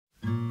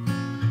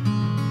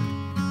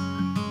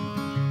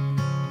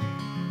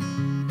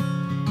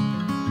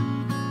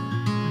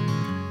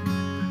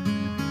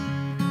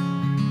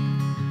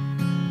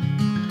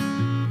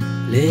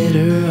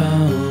Later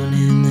on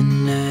in the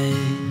night,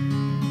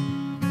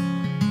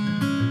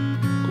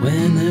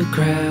 when the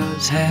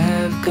crowds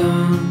have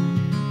gone,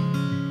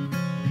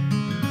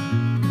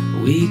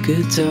 we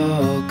could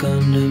talk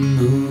under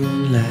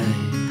moonlight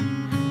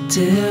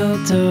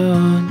till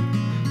dawn.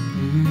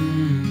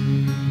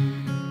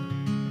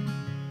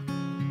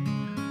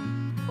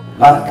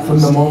 From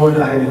the moment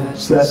I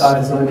set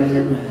eyes on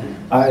you,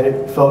 I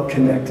felt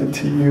connected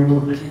to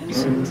you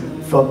and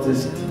felt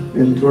this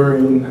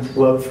enduring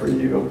love for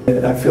you.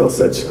 And I feel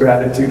such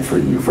gratitude for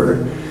you for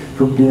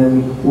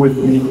being with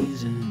me.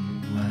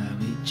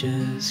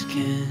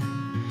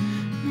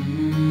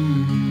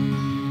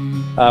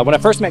 When I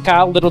first met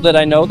Kyle, little did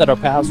I know that our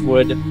paths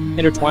would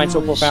intertwine so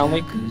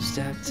profoundly.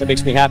 It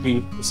makes me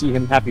happy to see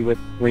him happy with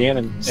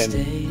Rhiannon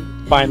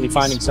and finally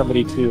finding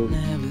somebody to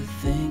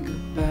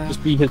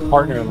just be his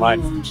partner in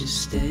life.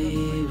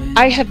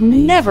 I have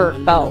never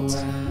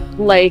felt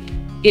like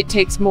it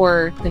takes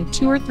more than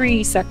 2 or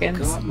 3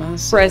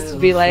 seconds for us to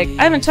be like,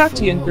 I haven't talked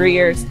to you in 3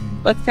 years.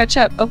 Let's catch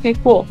up. Okay,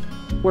 cool.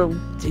 We're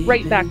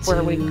right back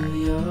where we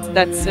were.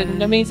 That's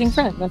an amazing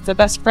friend. That's a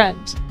best friend.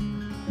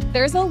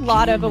 There's a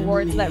lot of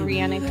awards that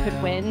Rhiannon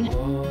could win.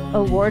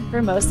 Award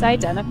for most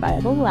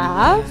identifiable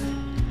laugh.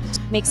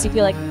 Makes you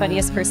feel like the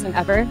funniest person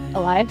ever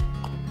alive.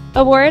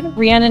 Award,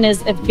 Rhiannon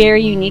is a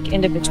very unique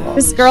individual.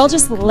 This girl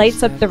just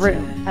lights up the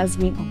room, as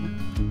we know.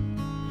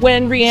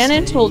 When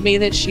Rhiannon told me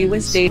that she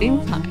was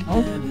dating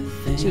Kyle,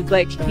 she was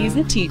like, he's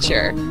a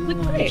teacher. I'm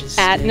like, great.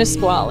 At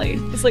Nisqually.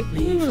 It's like,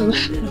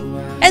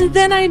 And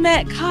then I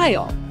met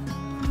Kyle,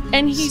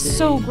 and he's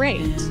so great.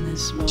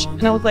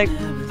 And I was like,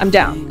 I'm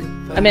down.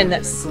 I'm in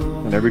this.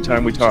 And every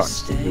time we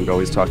talked, we would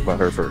always talk about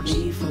her first.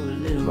 It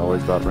was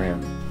always about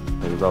Rhiannon.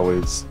 It was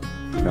always,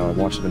 you know, I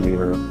want you to meet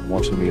her. I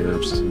want you to meet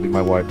her. She's gonna be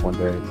my wife one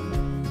day.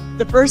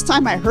 The first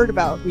time I heard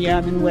about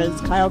Rhiannon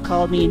was Kyle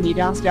called me and he'd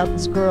asked out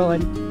this girl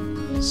and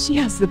she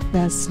has the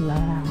best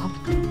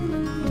laugh.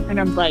 And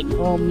I'm like,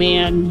 oh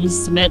man,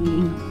 he's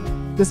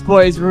smitten. This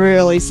boy's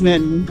really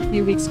smitten. A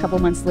few weeks, couple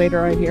months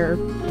later, I hear,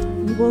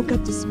 we woke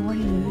up this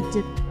morning and we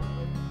did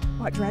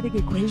quadratic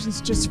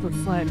equations just for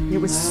fun. It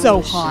was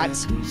so hot.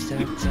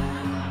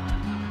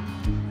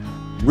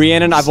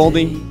 Rhiannon, I've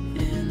only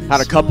had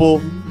a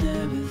couple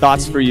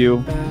thoughts for you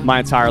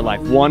my entire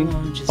life.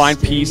 1, find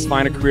peace,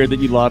 find a career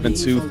that you love, and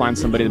 2, find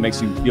somebody that makes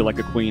you feel like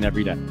a queen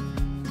every day.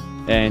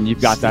 And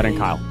you've got that in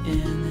Kyle.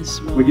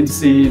 We get to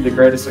see the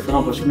greatest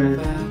accomplishment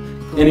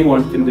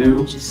anyone can do,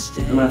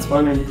 and that's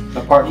finding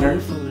a partner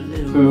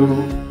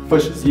who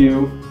pushes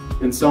you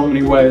in so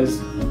many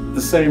ways,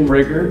 the same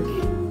rigor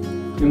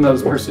in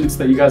those pursuits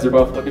that you guys are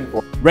both looking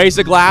for. Raise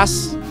a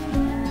glass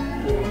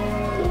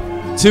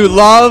to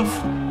love,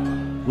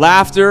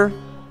 laughter,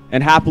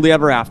 and happily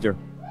ever after.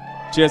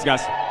 Cheers,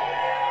 guys.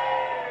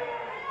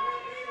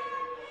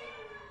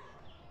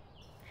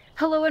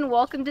 Hello and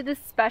welcome to this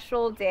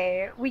special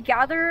day. We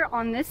gather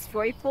on this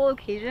joyful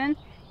occasion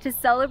to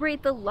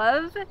celebrate the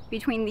love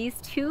between these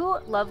two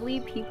lovely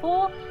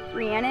people,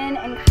 Rhiannon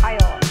and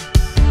Kyle.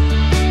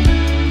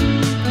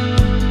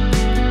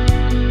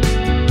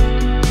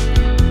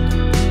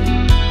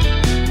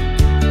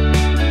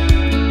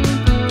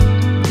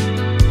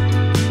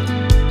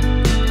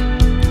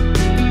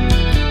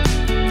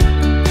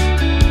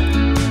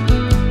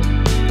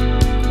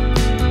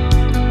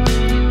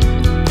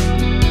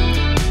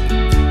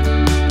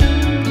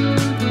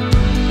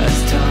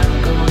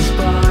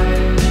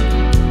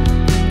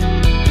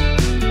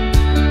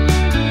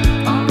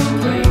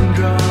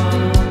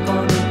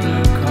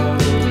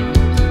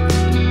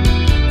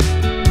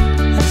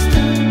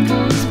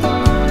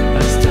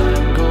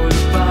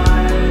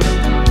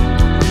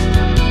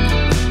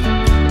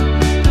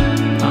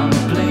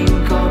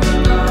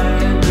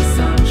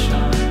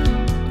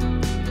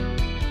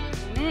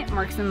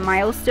 Marks a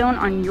milestone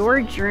on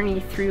your journey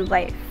through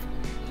life.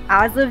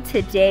 As of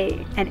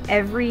today and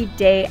every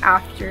day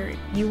after,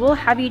 you will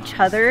have each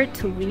other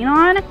to lean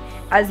on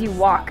as you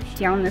walk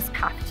down this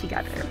path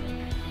together.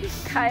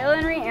 Kyle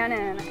and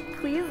Rhiannon,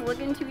 please look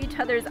into each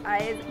other's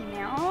eyes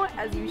now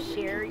as you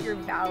share your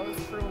vows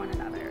for one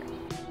another.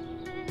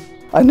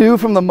 I knew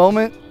from the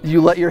moment you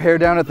let your hair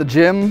down at the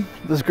gym,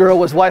 this girl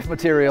was wife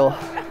material.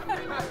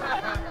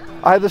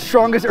 I had the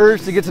strongest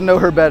urge to get to know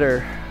her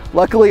better.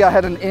 Luckily, I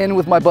had an in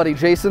with my buddy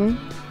Jason.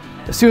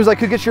 As soon as I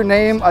could get your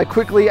name, I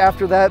quickly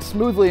after that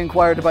smoothly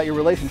inquired about your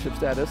relationship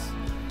status.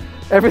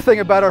 Everything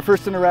about our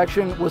first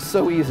interaction was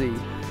so easy.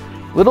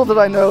 Little did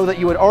I know that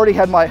you had already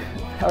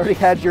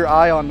had your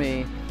eye on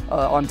me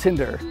on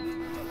Tinder.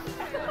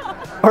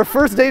 Our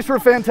first dates were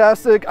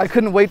fantastic. I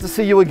couldn't wait to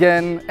see you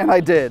again, and I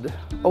did.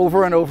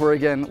 Over and over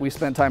again, we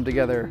spent time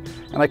together,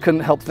 and I couldn't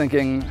help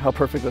thinking how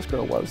perfect this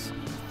girl was.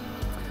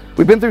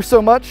 We've been through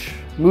so much,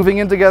 moving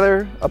in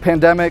together, a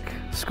pandemic,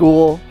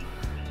 school,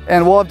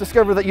 and while I've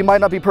discovered that you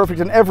might not be perfect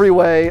in every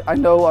way, I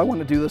know I want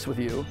to do this with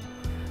you.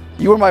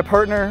 You are my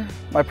partner,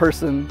 my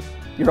person,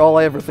 you're all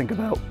I ever think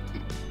about.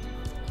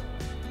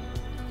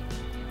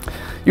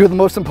 You're the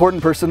most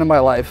important person in my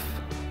life.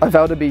 I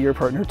vow to be your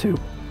partner too.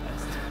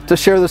 To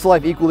share this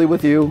life equally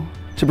with you,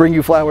 to bring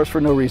you flowers for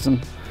no reason,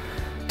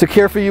 To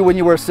care for you when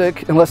you are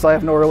sick, unless I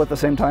have Noro at the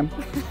same time.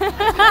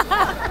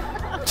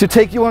 To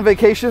take you on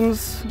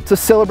vacations, to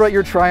celebrate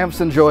your triumphs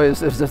and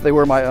joys as if they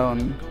were my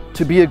own.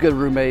 To be a good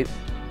roommate,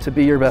 to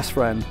be your best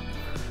friend.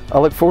 I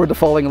look forward to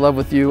falling in love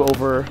with you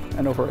over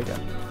and over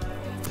again.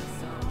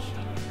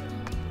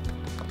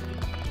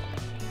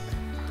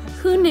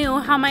 Who knew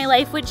how my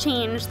life would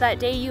change that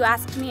day you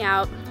asked me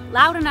out,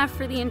 loud enough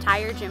for the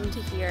entire gym to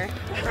hear.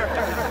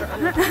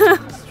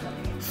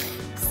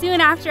 Soon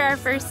after our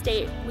first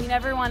date, we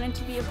never wanted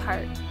to be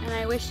apart, and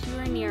I wished you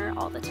were near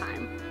all the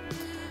time.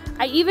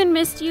 I even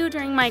missed you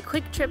during my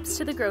quick trips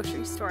to the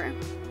grocery store.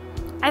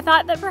 I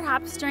thought that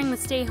perhaps during the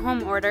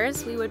stay-home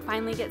orders, we would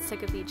finally get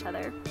sick of each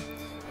other.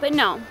 But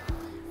no,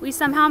 we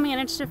somehow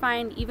managed to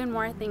find even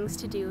more things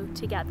to do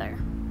together.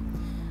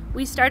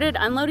 We started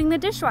unloading the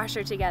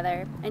dishwasher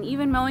together and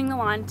even mowing the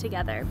lawn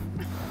together,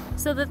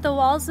 so that the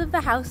walls of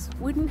the house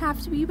wouldn't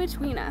have to be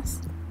between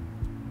us.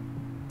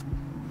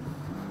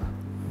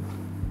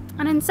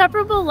 An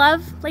inseparable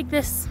love like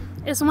this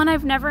is one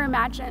I've never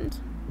imagined,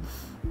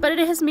 but it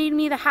has made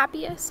me the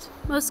happiest,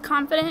 most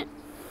confident,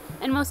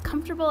 and most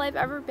comfortable I've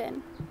ever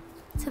been.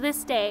 To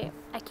this day,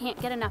 I can't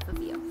get enough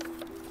of you.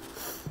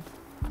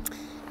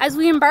 As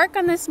we embark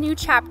on this new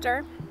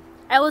chapter,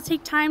 I will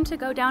take time to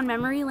go down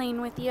memory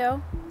lane with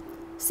you,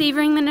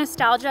 savoring the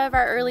nostalgia of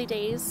our early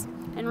days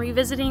and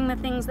revisiting the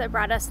things that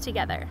brought us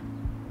together.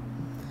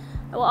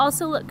 I will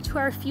also look to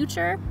our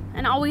future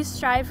and always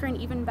strive for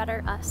an even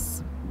better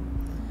us.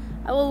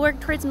 I will work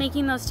towards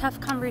making those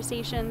tough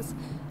conversations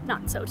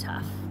not so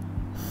tough.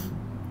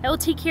 I will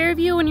take care of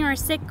you when you are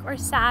sick or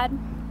sad,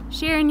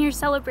 share in your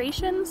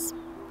celebrations,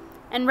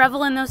 and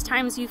revel in those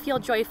times you feel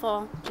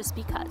joyful just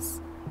because.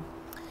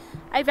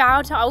 I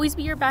vow to always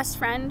be your best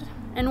friend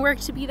and work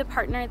to be the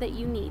partner that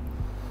you need.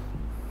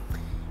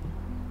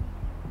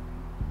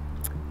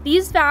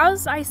 These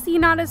vows I see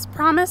not as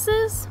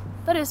promises,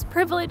 but as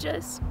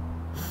privileges.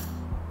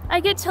 I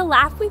get to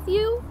laugh with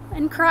you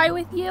and cry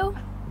with you.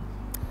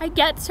 I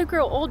get to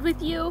grow old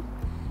with you,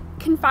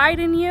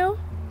 confide in you,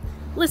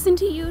 listen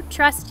to you,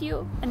 trust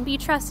you, and be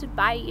trusted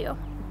by you.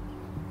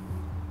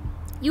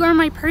 You are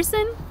my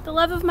person, the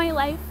love of my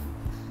life,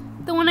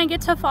 the one I get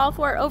to fall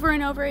for over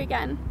and over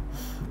again.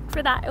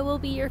 For that, I will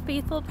be your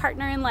faithful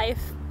partner in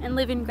life and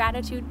live in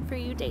gratitude for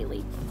you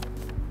daily.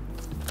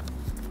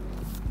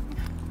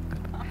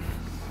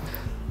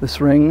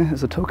 This ring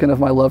is a token of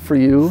my love for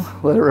you.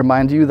 Let it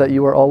remind you that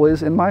you are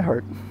always in my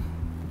heart.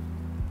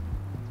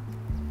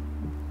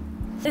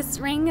 This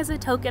ring is a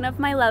token of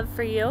my love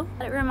for you.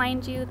 Let it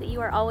remind you that you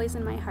are always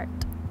in my heart.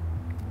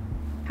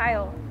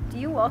 Kyle, do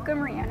you welcome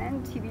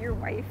Rhiannon to be your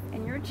wife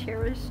and your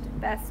cherished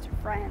best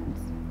friend?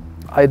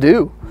 I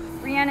do.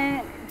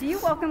 Rhiannon, do you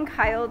welcome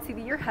Kyle to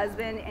be your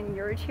husband and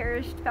your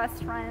cherished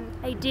best friend?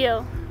 I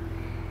do.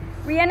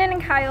 Rhiannon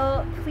and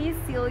Kyle, please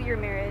seal your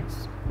marriage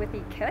with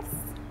a kiss.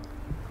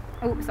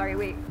 Oh, sorry,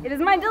 wait. It is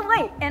my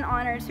delight and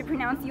honor to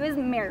pronounce you as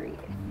married.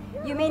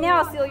 You may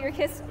now seal your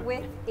kiss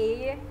with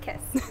a kiss.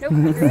 Nope.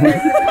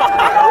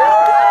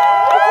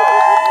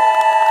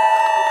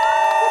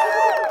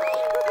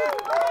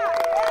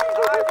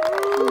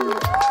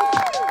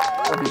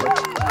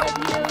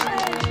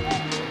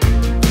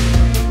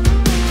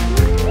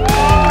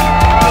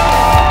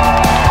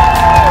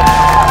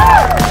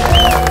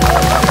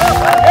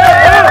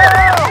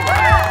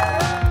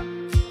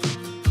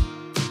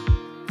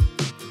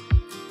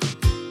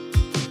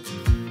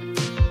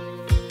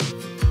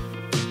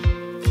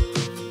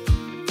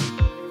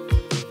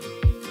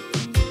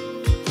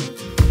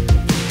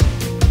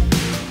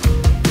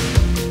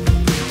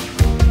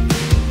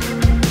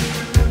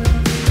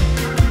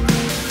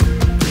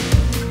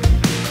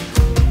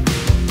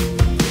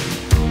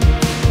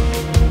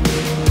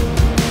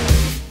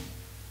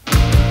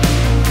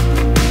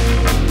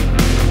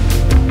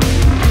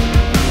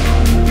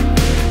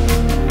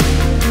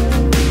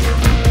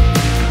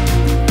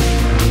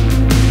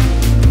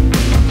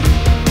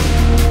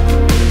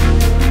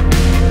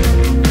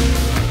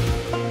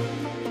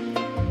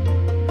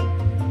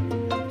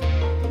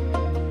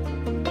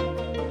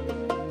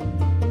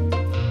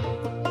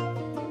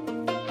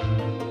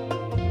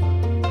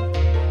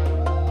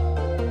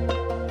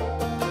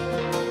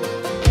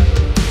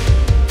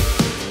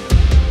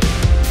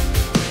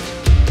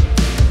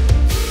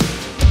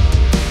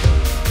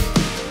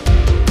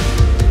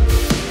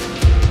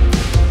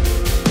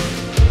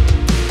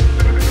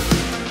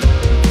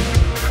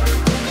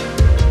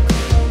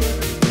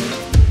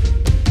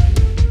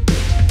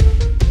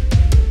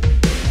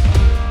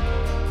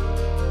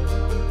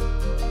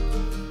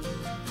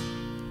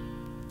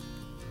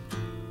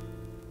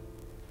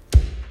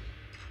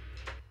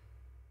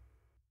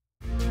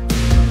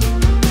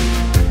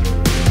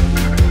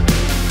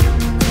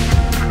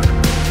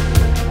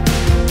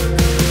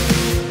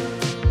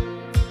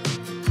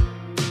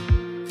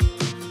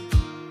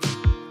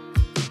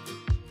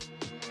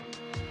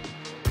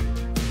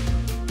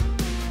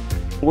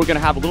 We're going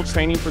to have a little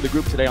training for the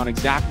group today on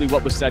exactly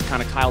what was said,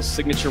 kind of Kyle's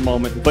signature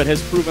moment, but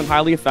has proven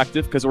highly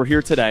effective because we're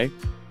here today.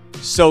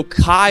 So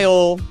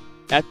Kyle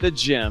at the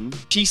gym.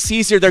 He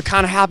sees her, they're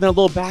kind of having a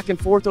little back and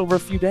forth over a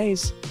few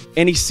days.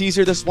 And he sees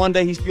her this one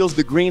day, he feels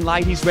the green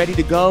light, he's ready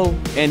to go.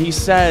 And he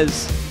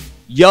says,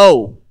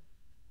 yo,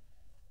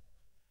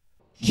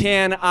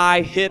 can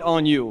I hit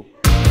on you?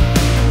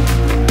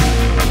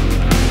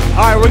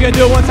 All right, we're gonna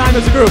do it one time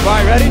as a group. All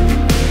right, ready?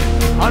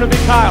 I'm gonna be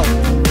Kyle.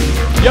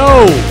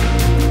 Yo.